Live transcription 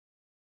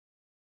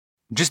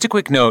Just a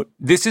quick note,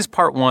 this is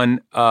part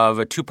one of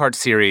a two-part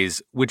series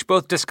which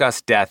both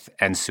discuss death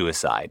and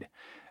suicide.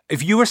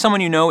 If you or someone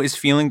you know is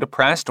feeling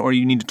depressed or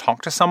you need to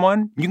talk to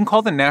someone, you can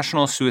call the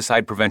National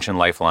Suicide Prevention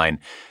Lifeline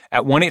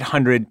at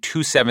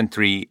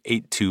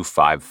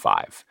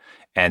 1-800-273-8255.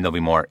 And there'll be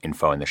more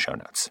info in the show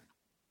notes.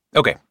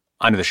 Okay,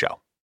 on to the show.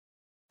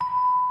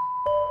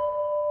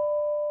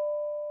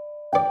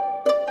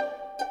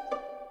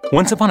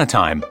 Once upon a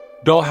time,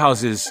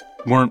 dollhouses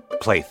weren't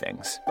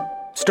playthings.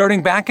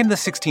 Starting back in the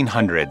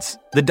 1600s,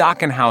 the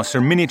Docken house or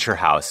miniature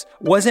house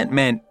wasn't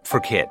meant for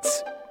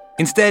kids.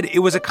 Instead, it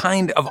was a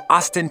kind of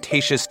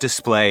ostentatious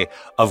display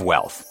of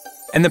wealth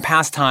and the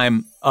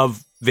pastime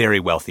of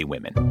very wealthy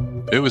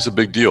women. It was a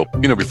big deal.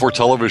 Before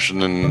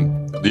television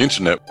and the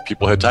internet,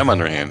 people had time on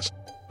their hands.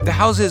 The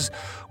houses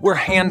were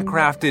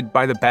handcrafted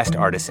by the best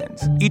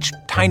artisans. Each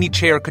tiny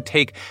chair could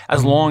take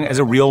as long as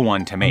a real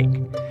one to make.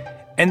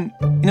 And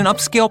in an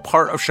upscale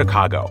part of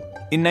Chicago,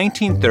 in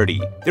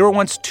 1930, there were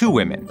once two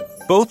women,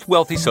 both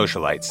wealthy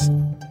socialites,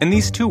 and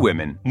these two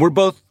women were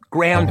both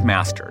grand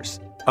masters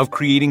of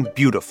creating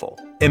beautiful,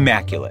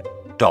 immaculate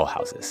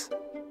dollhouses.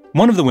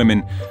 One of the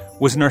women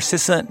was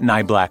Narcissa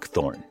Niblack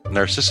Thorne.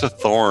 Narcissa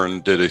Thorne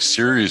did a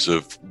series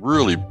of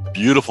really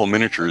beautiful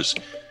miniatures,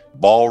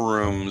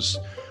 ballrooms,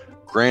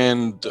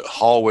 grand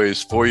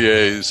hallways,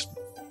 foyers.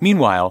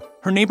 Meanwhile,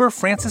 her neighbor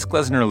Frances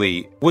Glessner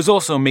Lee was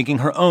also making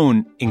her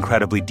own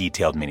incredibly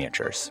detailed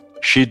miniatures.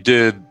 She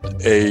did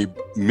a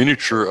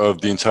miniature of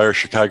the entire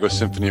Chicago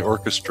Symphony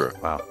Orchestra.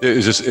 Wow.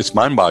 It's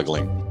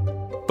mind-boggling.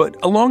 But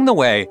along the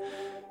way,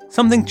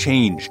 something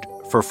changed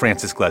for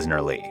Frances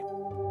Glessner Lee.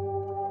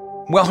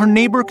 While her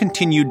neighbor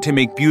continued to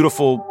make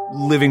beautiful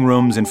living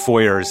rooms and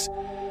foyers,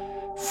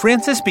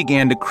 Frances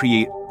began to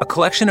create a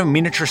collection of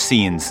miniature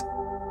scenes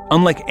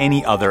unlike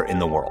any other in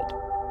the world.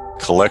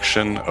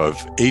 Collection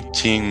of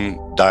 18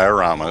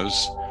 dioramas,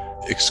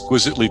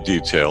 exquisitely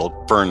detailed,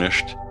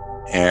 furnished,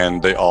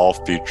 and they all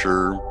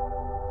feature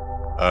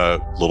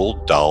little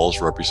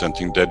dolls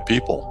representing dead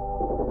people.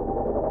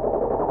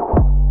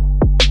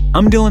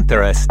 I'm Dylan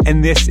Thuras,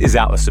 and this is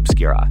Atlas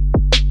Obscura,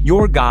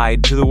 your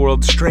guide to the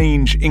world's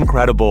strange,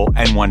 incredible,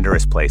 and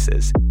wondrous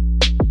places.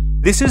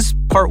 This is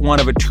part one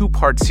of a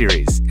two-part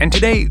series, and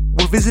today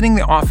we're visiting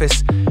the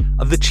office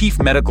of the Chief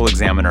Medical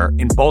Examiner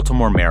in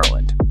Baltimore,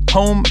 Maryland,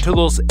 home to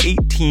those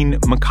 18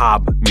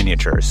 macabre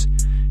miniatures.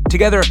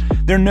 Together,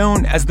 they're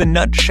known as the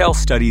nutshell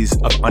studies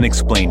of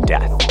unexplained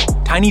death,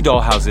 tiny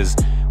dollhouses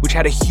which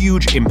had a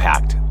huge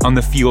impact on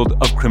the field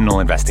of criminal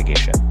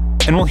investigation.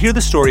 And we'll hear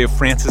the story of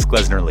Frances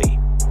Glessner Lee,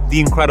 the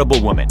incredible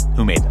woman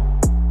who made them.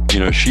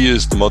 She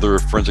is the mother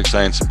of forensic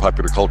science and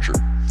popular culture,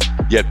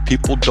 yet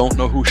people don't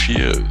know who she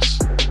is.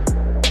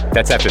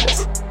 That's after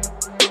this.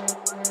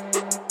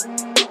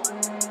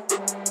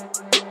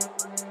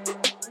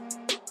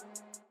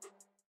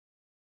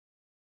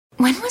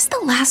 When was the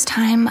last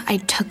time I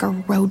took a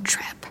road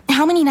trip?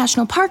 How many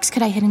national parks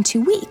could I hit in 2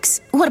 weeks?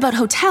 What about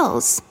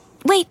hotels?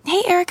 Wait,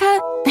 hey,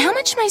 Erica, how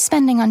much am I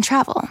spending on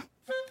travel?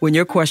 When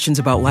your questions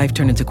about life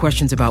turn into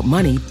questions about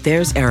money,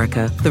 there's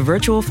Erica, the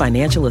virtual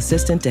financial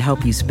assistant to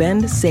help you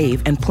spend,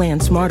 save, and plan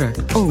smarter.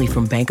 Only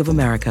from Bank of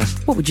America.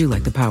 What would you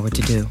like the power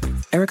to do?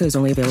 Erica is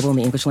only available in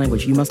the English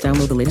language. You must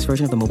download the latest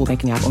version of the mobile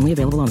banking app, only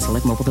available on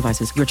select mobile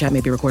devices. Your chat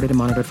may be recorded and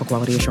monitored for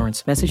quality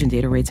assurance. Message and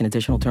data rates and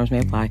additional terms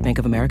may apply. Bank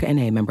of America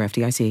N.A., member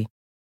FDIC.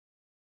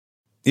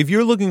 If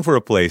you're looking for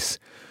a place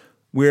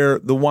where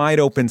the wide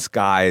open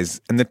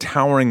skies and the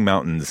towering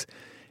mountains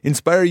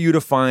inspire you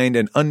to find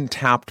an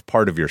untapped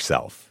part of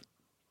yourself,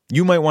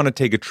 you might want to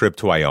take a trip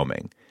to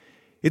Wyoming.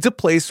 It's a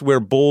place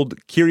where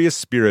bold, curious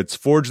spirits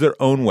forge their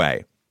own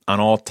way on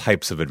all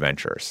types of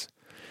adventures.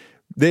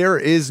 There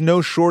is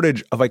no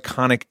shortage of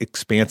iconic,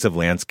 expansive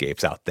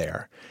landscapes out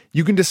there.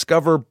 You can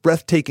discover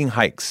breathtaking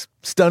hikes,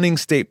 stunning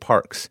state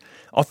parks,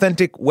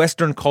 authentic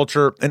Western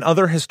culture, and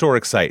other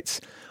historic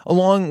sites,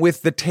 along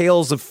with the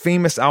tales of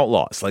famous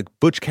outlaws like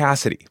Butch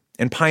Cassidy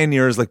and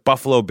pioneers like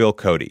Buffalo Bill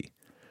Cody.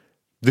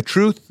 The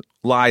truth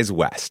lies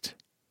west.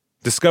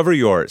 Discover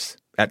yours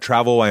at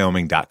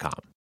travelwyoming.com.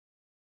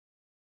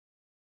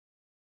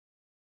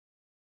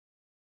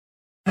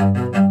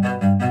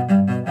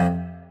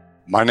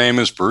 My name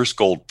is Bruce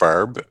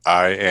Goldfarb.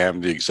 I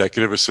am the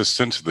Executive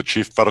Assistant to the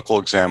Chief Medical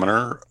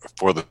Examiner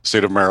for the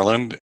state of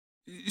Maryland.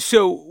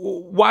 So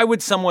why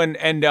would someone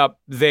end up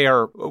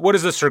there? What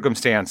is the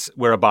circumstance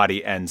where a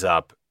body ends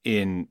up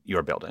in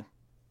your building?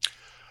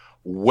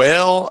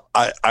 Well,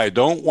 I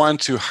don't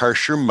want to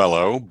harsh or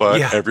mellow,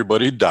 but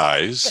Everybody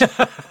dies.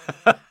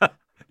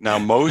 Now,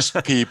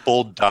 most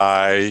people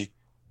die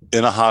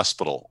in a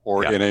hospital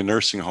or in a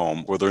nursing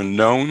home where they're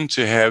known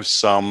to have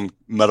some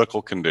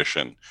medical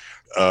condition.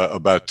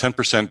 About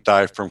 10%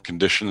 die from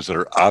conditions that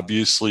are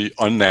obviously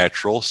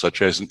unnatural,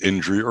 such as an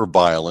injury or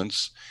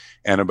violence,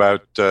 and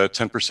about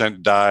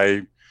 10%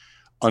 die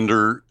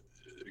under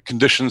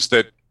conditions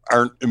that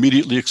aren't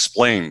immediately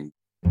explained.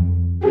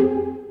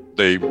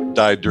 They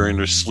died during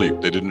their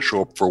sleep. They didn't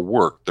show up for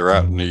work. They're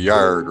out in the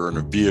yard or in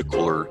a vehicle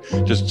or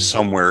just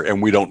somewhere,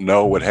 and we don't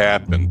know what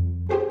happened.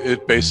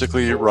 it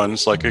basically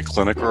runs like a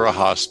clinic or a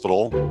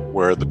hospital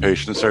where the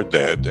patients are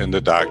dead and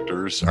the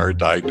doctors are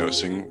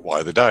diagnosing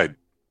why they died.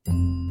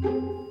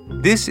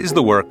 This is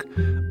the work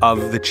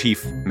of the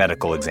chief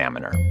medical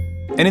examiner.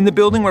 And in the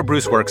building where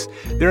Bruce works,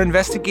 they're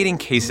investigating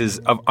cases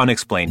of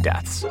unexplained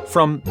deaths,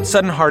 from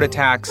sudden heart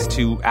attacks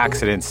to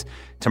accidents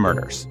to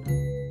murders.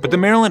 But the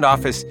Maryland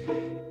office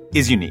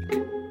is unique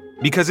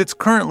because it's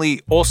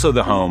currently also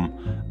the home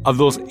of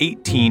those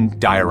 18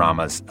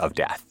 dioramas of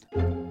death,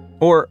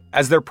 or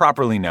as they're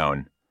properly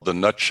known, the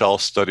nutshell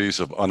studies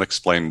of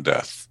unexplained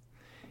death.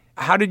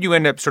 How did you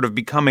end up sort of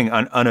becoming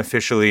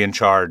unofficially in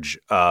charge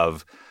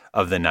of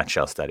the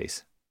nutshell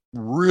studies?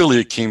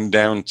 Really, it came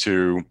down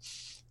to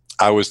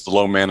I was the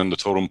low man in the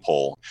totem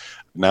pole.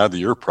 Now that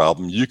your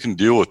problem, you can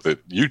deal with it.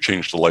 You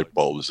change the light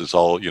bulbs. It's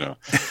all,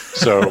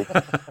 So,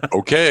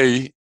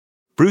 okay.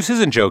 Bruce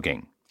isn't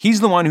joking. He's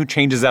the one who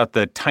changes out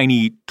the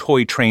tiny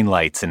toy train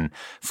lights and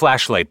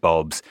flashlight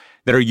bulbs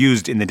that are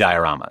used in the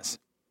dioramas.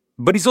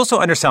 But he's also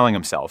underselling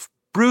himself.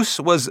 Bruce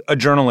was a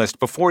journalist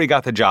before he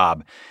got the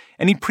job,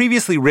 and he'd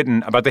previously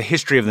written about the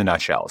history of the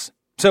nutshells.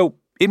 So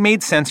it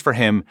made sense for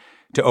him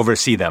to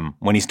oversee them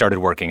when he started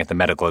working at the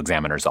medical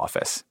examiner's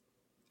office.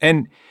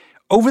 And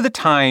over the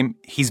time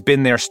he's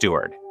been their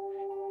steward,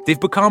 they've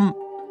become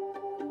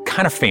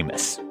kind of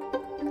famous.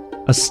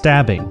 A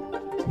stabbing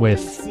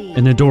with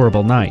an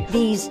adorable knife.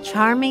 These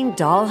charming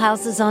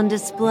dollhouses on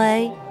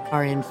display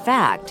are, in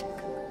fact,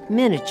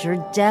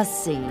 miniature death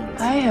scenes.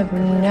 I have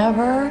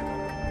never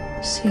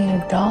seen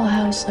a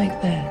dollhouse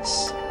like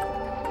this.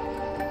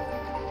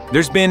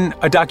 There's been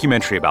a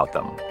documentary about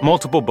them,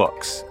 multiple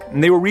books,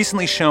 and they were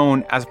recently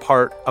shown as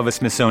part of a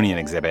Smithsonian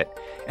exhibit,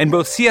 and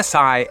both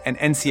CSI and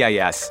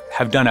NCIS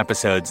have done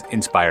episodes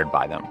inspired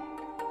by them.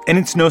 And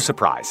it's no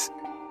surprise,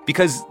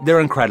 because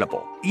they're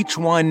incredible. Each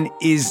one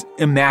is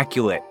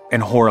immaculate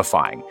and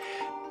horrifying.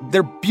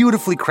 They're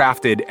beautifully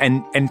crafted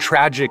and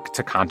tragic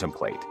to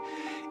contemplate.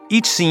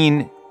 Each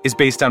scene is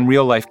based on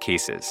real-life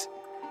cases.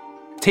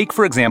 Take,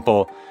 for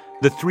example,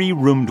 the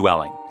 3-room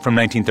dwelling from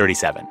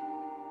 1937.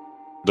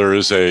 There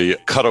is a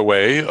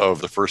cutaway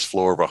of the first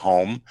floor of a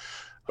home,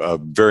 a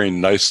very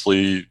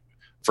nicely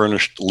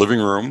furnished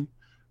living room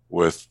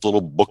with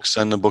little books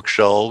on the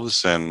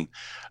bookshelves and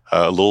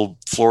a little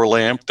floor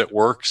lamp that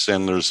works,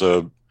 and there's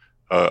a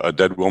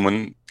dead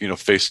woman,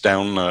 face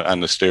down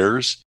on the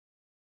stairs.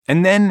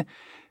 And then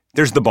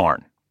there's the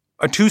barn,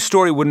 a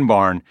 2-story wooden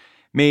barn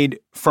made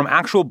from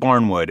actual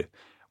barnwood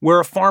where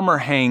a farmer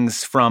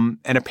hangs from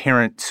an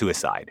apparent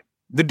suicide.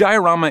 The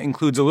diorama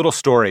includes a little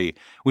story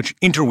which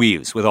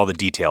interweaves with all the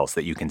details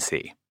that you can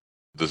see.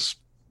 This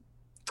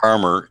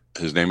farmer,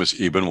 his name is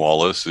Eben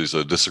Wallace. He's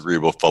a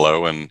disagreeable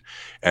fellow and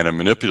a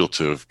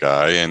manipulative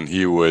guy, and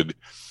he would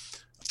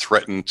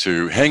threaten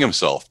to hang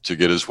himself to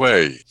get his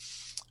way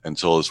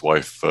until his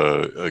wife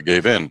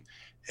gave in.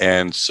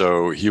 And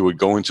so he would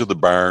go into the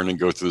barn and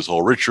go through this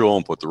whole ritual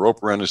and put the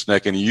rope around his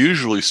neck, and he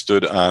usually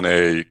stood on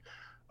a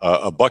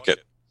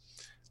bucket.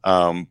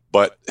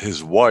 But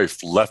his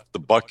wife left the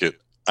bucket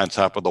on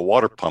top of the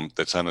water pump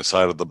that's on the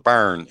side of the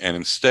barn, and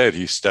instead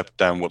he stepped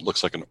down what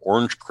looks like an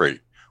orange crate,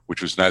 which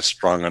was not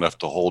strong enough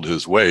to hold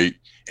his weight,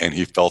 and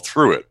he fell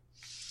through it.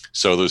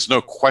 So there's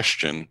no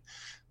question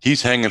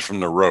he's hanging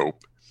from the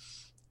rope,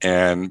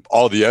 and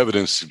all the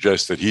evidence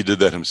suggests that he did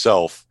that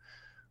himself.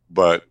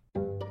 But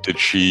did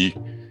she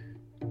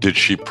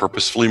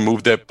purposefully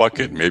move that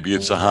bucket? Maybe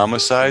it's a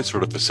homicide,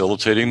 sort of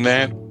facilitating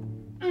that.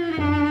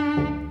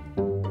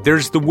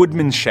 There's the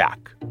woodman's shack,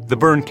 the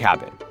burn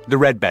cabin, the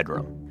red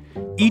bedroom.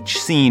 Each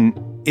scene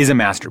is a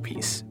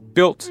masterpiece,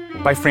 built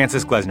by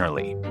Frances Glessner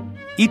Lee.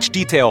 Each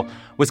detail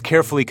was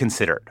carefully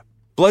considered.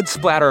 Blood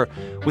splatter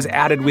was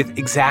added with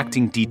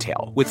exacting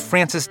detail, with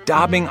Frances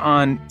daubing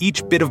on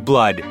each bit of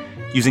blood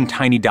using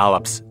tiny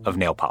dollops of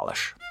nail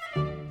polish.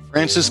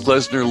 Frances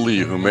Glessner Lee,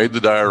 who made the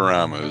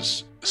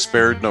dioramas,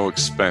 spared no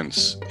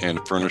expense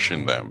in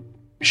furnishing them.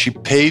 She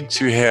paid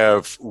to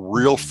have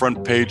real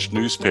front-page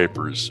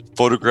newspapers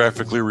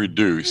photographically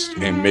reduced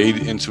and made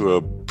into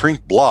a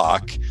print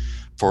block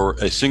for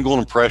a single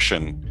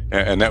impression,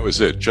 and that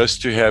was it,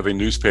 just to have a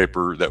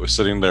newspaper that was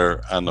sitting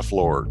there on the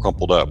floor,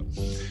 crumpled up.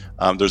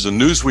 There's a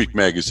Newsweek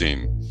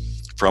magazine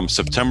from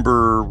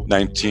September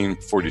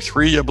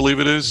 1943, I believe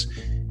it is,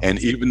 and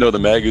even though the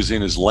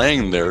magazine is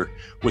laying there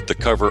with the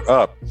cover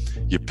up,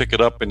 you pick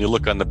it up and you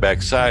look on the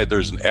back side,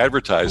 there's an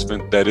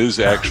advertisement that is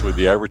actually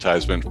the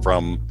advertisement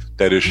from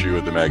that issue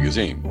of the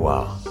magazine.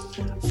 Wow.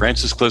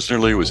 Frances Glessner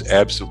Lee was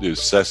absolutely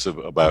obsessive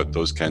about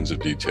those kinds of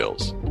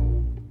details.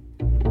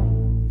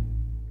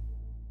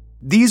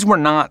 These were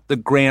not the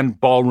grand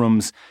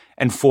ballrooms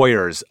and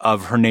foyers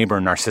of her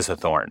neighbor Narcissa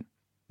Thorne.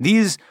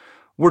 These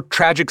were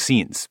tragic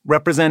scenes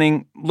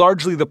representing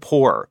largely the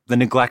poor, the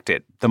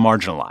neglected, the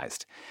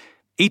marginalized.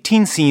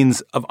 18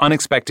 scenes of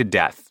unexpected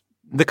death,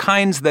 the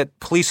kinds that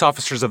police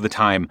officers of the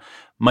time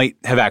might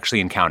have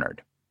actually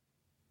encountered.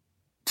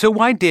 So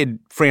why did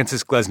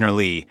Frances Glessner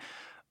Lee,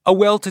 a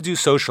well-to-do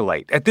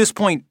socialite, at this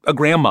point a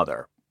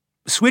grandmother,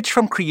 switch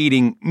from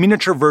creating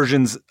miniature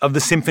versions of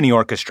the symphony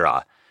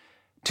orchestra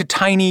to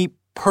tiny,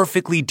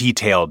 perfectly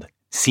detailed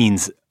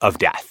scenes of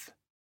death.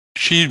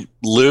 She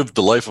lived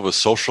the life of a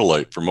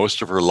socialite for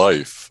most of her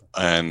life.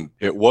 And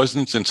it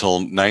wasn't until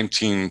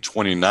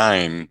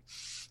 1929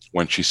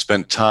 when she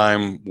spent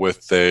time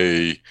with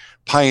a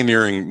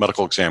pioneering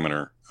medical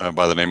examiner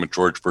by the name of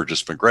George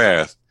Burgess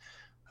McGrath,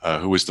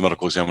 who was the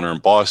medical examiner in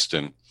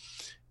Boston.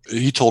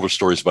 He told her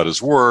stories about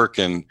his work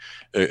and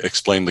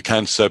explained the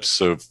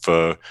concepts of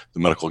the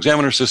medical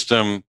examiner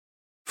system.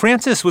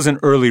 Frances was an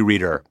early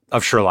reader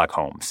of Sherlock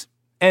Holmes.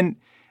 And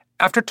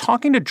after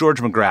talking to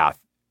George McGrath,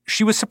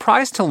 she was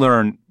surprised to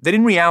learn that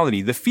in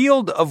reality, the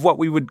field of what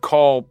we would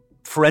call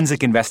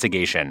forensic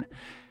investigation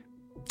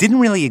didn't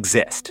really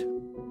exist.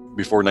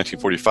 Before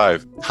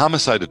 1945,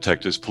 homicide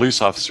detectives,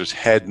 police officers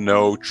had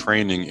no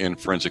training in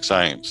forensic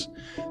science.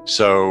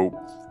 So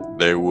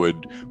they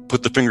would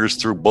put the fingers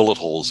through bullet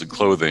holes in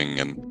clothing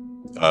and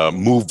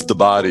move the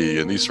body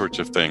and these sorts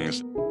of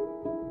things.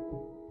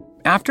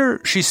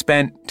 After she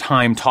spent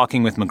time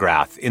talking with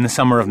McGrath in the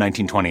summer of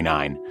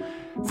 1929,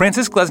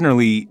 Frances Glessner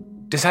Lee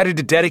decided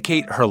to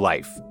dedicate her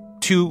life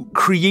to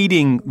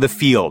creating the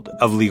field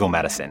of legal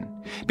medicine,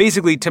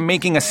 basically to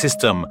making a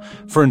system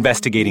for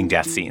investigating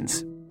death scenes.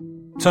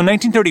 So in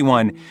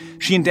 1931,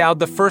 she endowed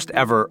the first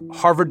ever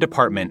Harvard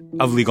Department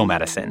of Legal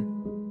Medicine.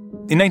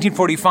 In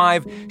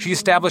 1945, she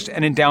established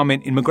an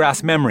endowment in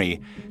McGrath's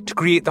memory to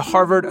create the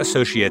Harvard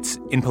Associates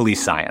in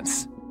Police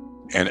Science.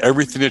 And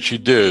everything that she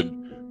did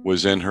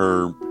was in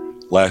her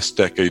last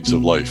decades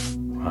of life.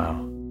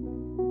 Wow.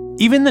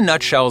 Even the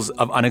nutshells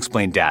of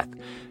Unexplained Death,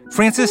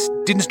 Frances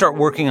didn't start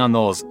working on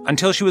those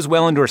until she was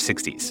well into her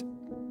 60s.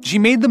 She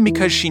made them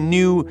because she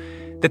knew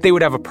that they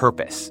would have a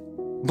purpose.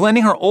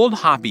 Blending her old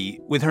hobby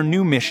with her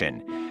new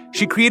mission,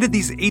 she created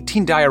these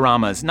 18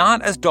 dioramas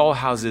not as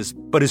dollhouses,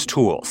 but as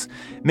tools,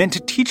 meant to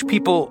teach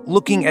people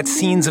looking at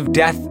scenes of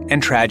death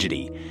and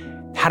tragedy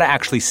how to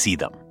actually see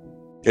them.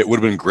 It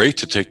would have been great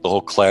to take the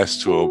whole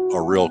class to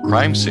a real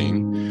crime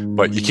scene,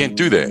 but you can't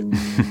do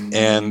that.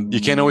 And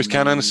you can't always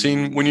count on a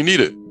scene when you need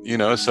it,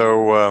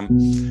 so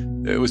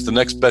it was the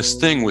next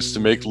best thing was to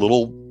make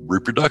little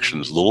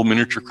reproductions, little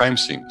miniature crime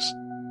scenes.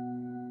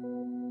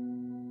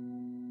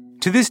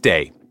 To this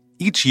day,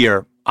 each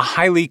year, a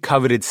highly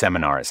coveted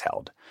seminar is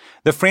held,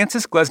 the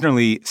Frances Glessner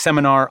Lee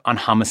Seminar on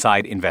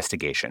Homicide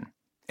Investigation.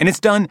 And it's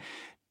done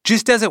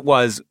just as it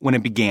was when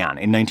it began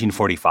in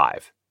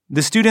 1945.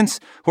 The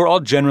students, who are all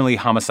generally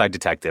homicide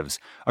detectives,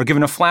 are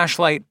given a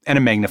flashlight and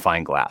a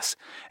magnifying glass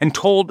and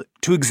told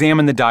to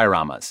examine the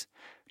dioramas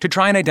to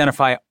try and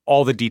identify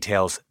all the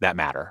details that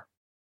matter.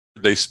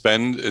 They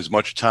spend as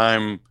much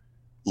time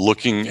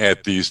looking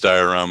at these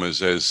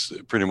dioramas as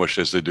pretty much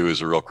as they do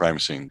as a real crime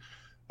scene.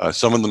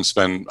 Some of them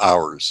spend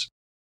hours.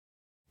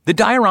 The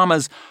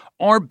dioramas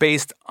are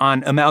based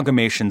on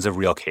amalgamations of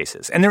real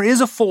cases, and there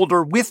is a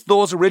folder with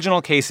those original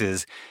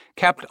cases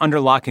kept under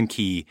lock and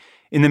key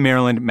in the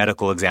Maryland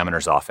Medical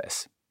Examiner's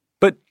office.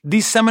 But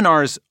these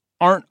seminars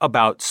aren't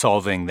about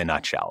solving the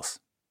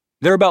nutshells.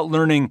 They're about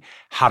learning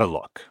how to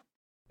look.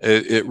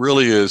 It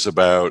really is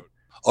about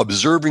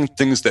observing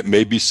things that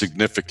may be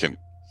significant.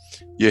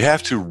 You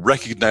have to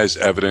recognize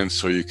evidence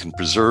so you can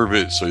preserve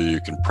it, so you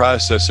can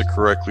process it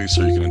correctly,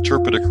 so you can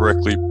interpret it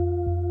correctly.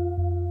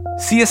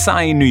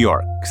 CSI in New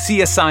York,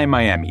 CSI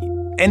Miami,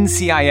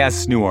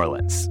 NCIS New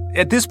Orleans.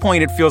 At this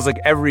point, it feels like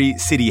every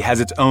city has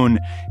its own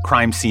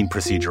crime scene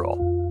procedural.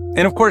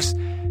 And of course,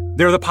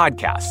 there are the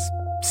podcasts,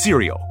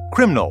 Serial,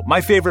 Criminal,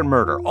 My Favorite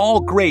Murder, all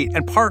great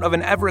and part of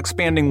an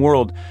ever-expanding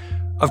world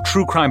of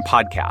true crime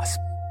podcasts.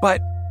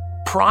 But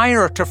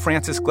prior to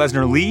Frances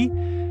Glessner Lee,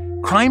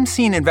 crime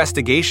scene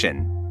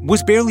investigation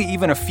was barely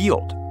even a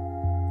field.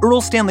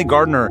 Earl Stanley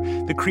Gardner,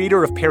 the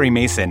creator of Perry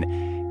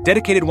Mason,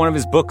 dedicated one of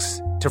his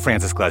books to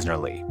Frances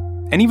Glessner Lee.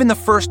 And even the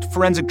first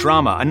forensic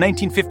drama, a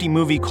 1950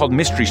 movie called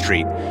Mystery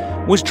Street,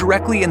 was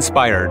directly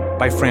inspired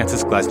by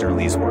Frances Glessner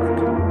Lee's work.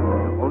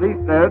 The police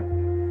said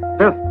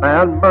this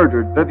man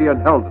murdered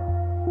Vivian Heldon.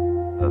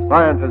 The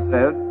scientist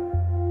said,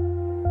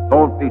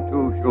 don't be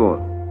too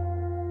sure.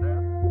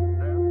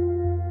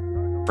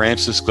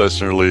 Frances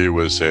Glessner Lee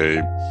was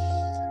a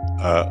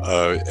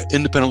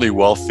independently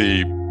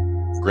wealthy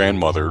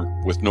grandmother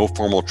with no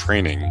formal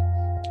training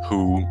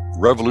who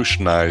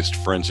revolutionized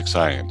forensic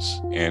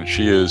science. And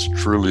she is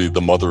truly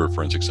the mother of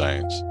forensic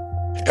science.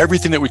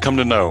 Everything that we come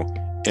to know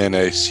in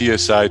a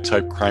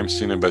CSI-type crime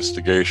scene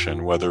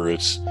investigation, whether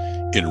it's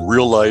in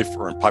real life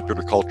or in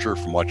popular culture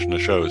from watching the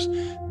shows,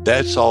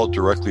 that's all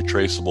directly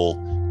traceable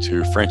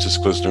to Frances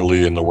Glessner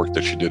Lee and the work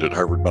that she did at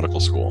Harvard Medical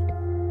School.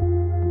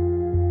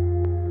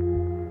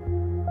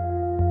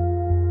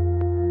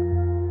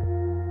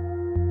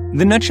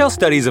 The nutshell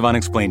studies of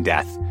Unexplained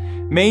Death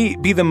may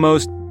be the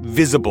most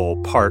visible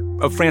part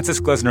of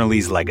Frances Glessner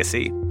Lee's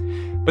legacy,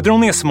 but they're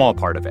only a small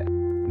part of it,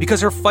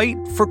 because her fight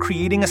for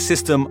creating a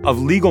system of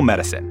legal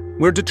medicine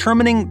where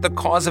determining the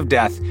cause of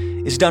death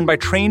is done by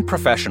trained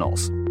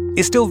professionals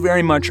is still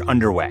very much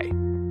underway.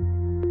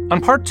 On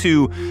part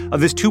 2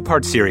 of this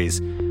 2-part series,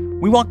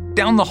 we walk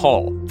down the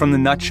hall from the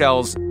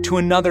nutshells to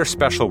another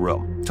special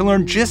room to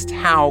learn just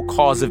how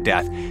cause of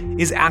death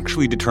is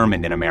actually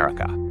determined in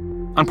America.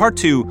 On part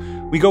 2,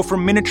 we go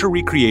from miniature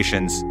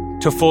recreations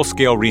to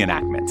full-scale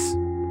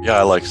reenactments. Yeah,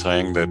 I like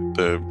saying that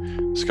the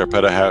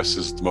Scarpetta House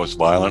is the most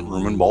violent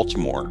room in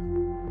Baltimore.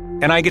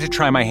 And I get to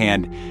try my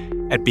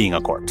hand at being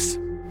a corpse.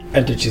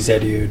 And did she say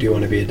to you, do you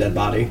want to be a dead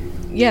body?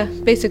 Yeah,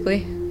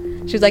 basically.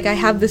 She was like, I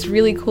have this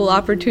really cool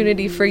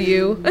opportunity for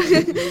you.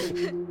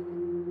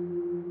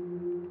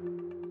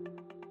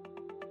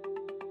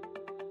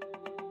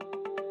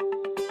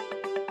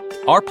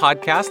 Our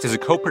podcast is a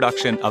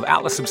co-production of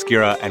Atlas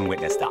Obscura and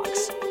Witness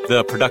Docs.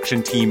 The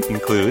production team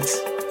includes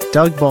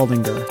Doug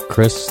Baldinger,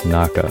 Chris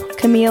Naka,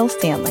 Camille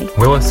Stanley,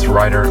 Willis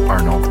Ryder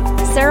Arnold,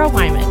 Sarah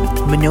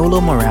Wyman,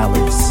 Manolo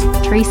Morales,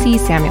 Tracy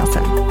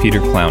Samuelson, Peter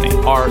Clowney.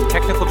 Our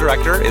technical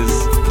director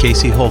is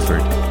Casey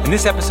Holford. And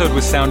this episode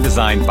was sound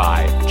designed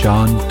by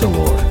John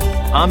Delore.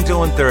 I'm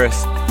Dylan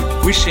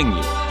Thuris, wishing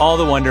you all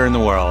the wonder in the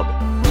world.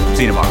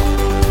 See you tomorrow.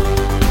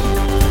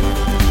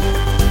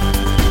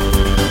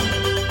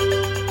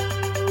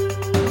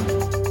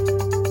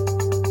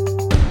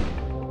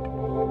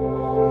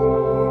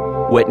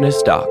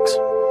 Witness Docs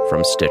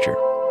from Stitcher.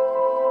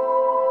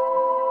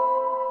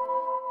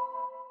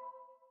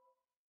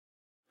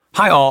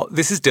 Hi all,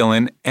 this is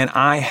Dylan, and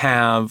I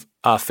have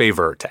a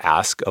favor to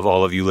ask of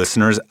all of you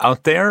listeners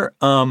out there.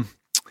 We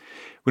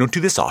don't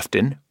do this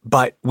often,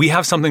 but we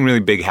have something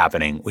really big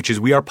happening, which is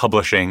we are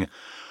publishing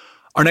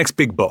our next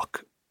big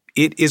book.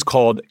 It is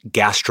called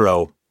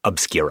Gastro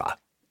Obscura.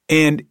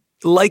 And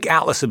like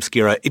Atlas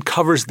Obscura, it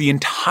covers the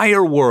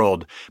entire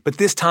world, but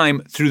this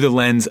time through the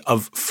lens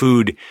of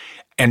food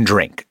and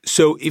drink.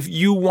 So if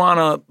you want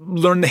to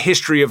learn the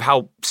history of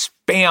how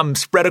Spam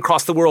spread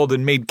across the world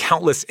and made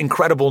countless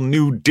incredible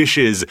new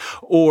dishes,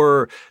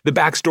 or the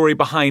backstory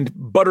behind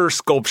butter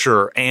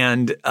sculpture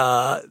and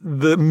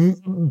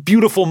the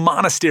beautiful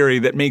monastery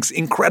that makes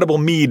incredible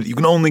mead you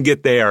can only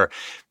get there,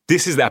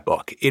 this is that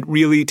book. It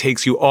really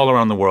takes you all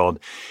around the world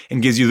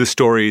and gives you the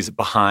stories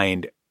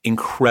behind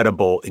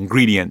incredible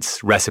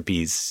ingredients,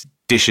 recipes,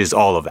 dishes,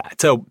 all of that.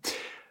 So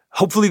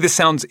hopefully this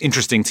sounds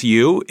interesting to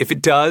you. If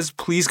it does,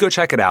 please go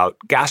check it out.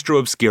 Gastro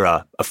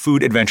Obscura, a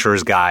food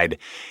adventurer's guide.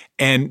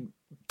 And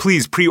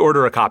please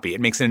pre-order a copy.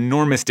 It makes an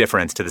enormous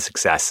difference to the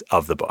success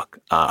of the book.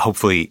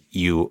 Hopefully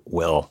you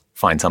will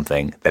find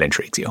something that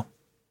intrigues you.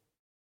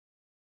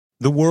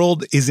 The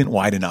world isn't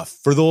wide enough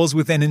for those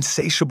with an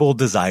insatiable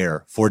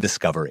desire for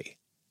discovery.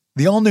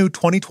 The all-new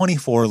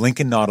 2024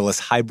 Lincoln Nautilus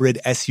Hybrid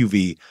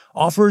SUV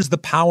offers the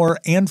power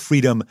and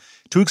freedom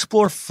to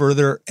explore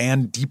further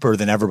and deeper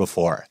than ever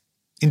before.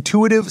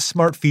 Intuitive,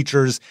 smart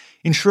features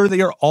ensure that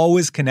you're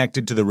always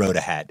connected to the road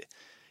ahead.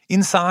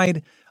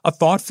 Inside, a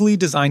thoughtfully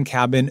designed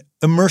cabin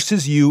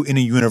immerses you in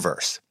a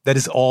universe that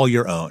is all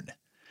your own.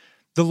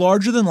 The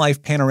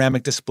larger-than-life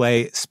panoramic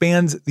display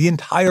spans the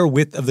entire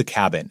width of the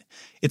cabin.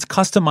 It's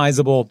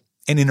customizable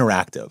and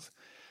interactive.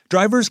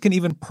 Drivers can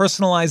even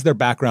personalize their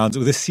backgrounds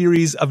with a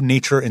series of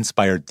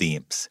nature-inspired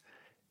themes.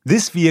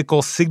 This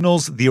vehicle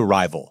signals the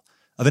arrival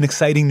of an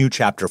exciting new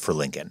chapter for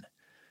Lincoln.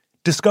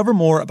 Discover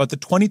more about the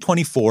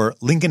 2024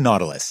 Lincoln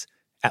Nautilus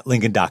at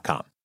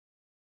Lincoln.com.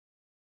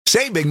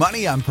 Save big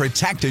money on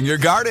protecting your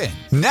garden.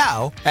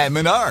 Now at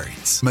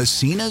Menards.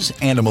 Messina's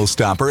Animal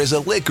Stopper is a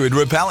liquid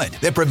repellent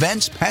that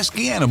prevents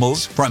pesky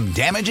animals from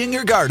damaging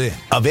your garden.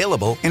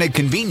 Available in a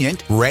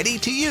convenient,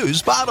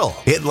 ready-to-use bottle.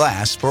 It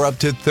lasts for up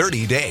to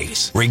 30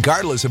 days,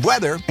 regardless of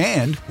weather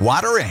and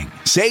watering.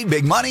 Save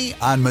big money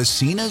on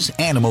Messina's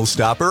Animal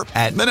Stopper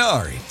at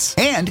Menards.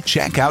 And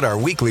check out our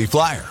weekly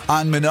flyer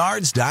on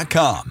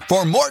Menards.com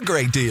for more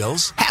great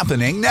deals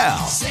happening now.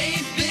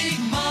 Save